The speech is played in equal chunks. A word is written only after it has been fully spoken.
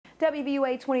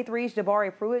WVUA 23's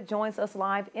Jabari Pruitt joins us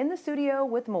live in the studio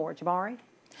with more. Jabari?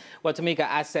 Well, Tamika,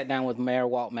 I sat down with Mayor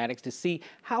Maddox to see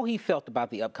how he felt about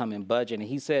the upcoming budget, and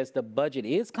he says the budget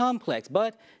is complex,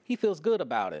 but he feels good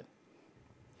about it.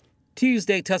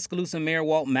 Tuesday, Tuscaloosa Mayor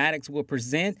Maddox will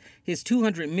present his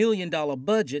 $200 million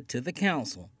budget to the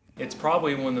council. It's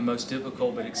probably one of the most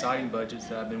difficult but exciting budgets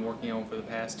that I've been working on for the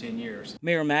past 10 years.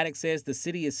 Mayor Maddox says the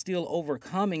city is still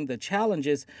overcoming the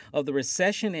challenges of the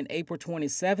recession in April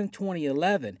 27,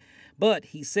 2011. But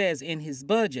he says in his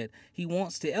budget, he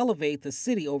wants to elevate the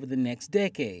city over the next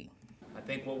decade. I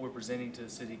think what we're presenting to the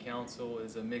city council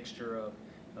is a mixture of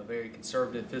a very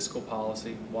conservative fiscal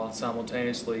policy while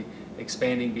simultaneously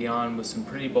expanding beyond with some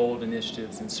pretty bold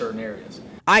initiatives in certain areas.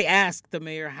 I asked the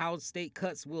mayor how state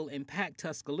cuts will impact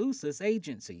Tuscaloosa's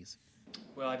agencies.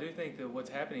 Well, I do think that what's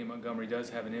happening in Montgomery does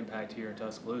have an impact here in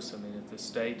Tuscaloosa. I mean, if the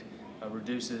state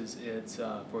reduces its,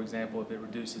 for example, if it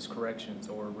reduces corrections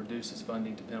or reduces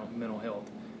funding to mental health,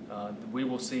 we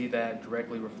will see that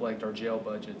directly reflect our jail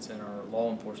budgets and our law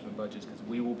enforcement budgets, because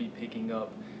we will be picking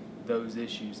up those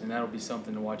issues, and that'll be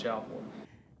something to watch out for.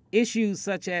 Issues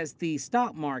such as the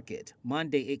stock market.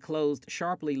 Monday, it closed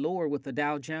sharply lower with the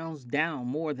Dow Jones down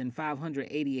more than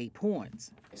 588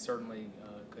 points. It certainly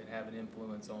could have an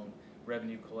influence on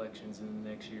revenue collections in the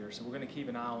next year, so we're going to keep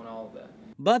an eye on all of that.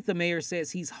 But the mayor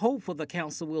says he's hopeful the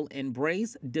council will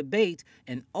embrace, debate,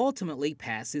 and ultimately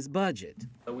pass his budget.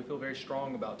 We feel very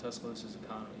strong about Tuscaloosa's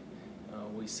economy.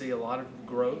 We see a lot of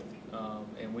growth,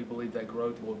 and we believe that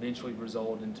growth will eventually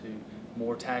result into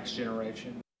more tax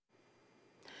generation.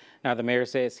 Now, the mayor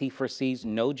says he foresees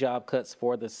no job cuts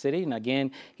for the city. And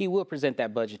again, he will present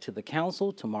that budget to the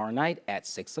council tomorrow night at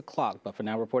 6 o'clock. But for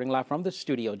now, reporting live from the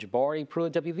studio, Jabari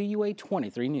Pruitt, WVUA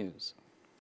 23 News.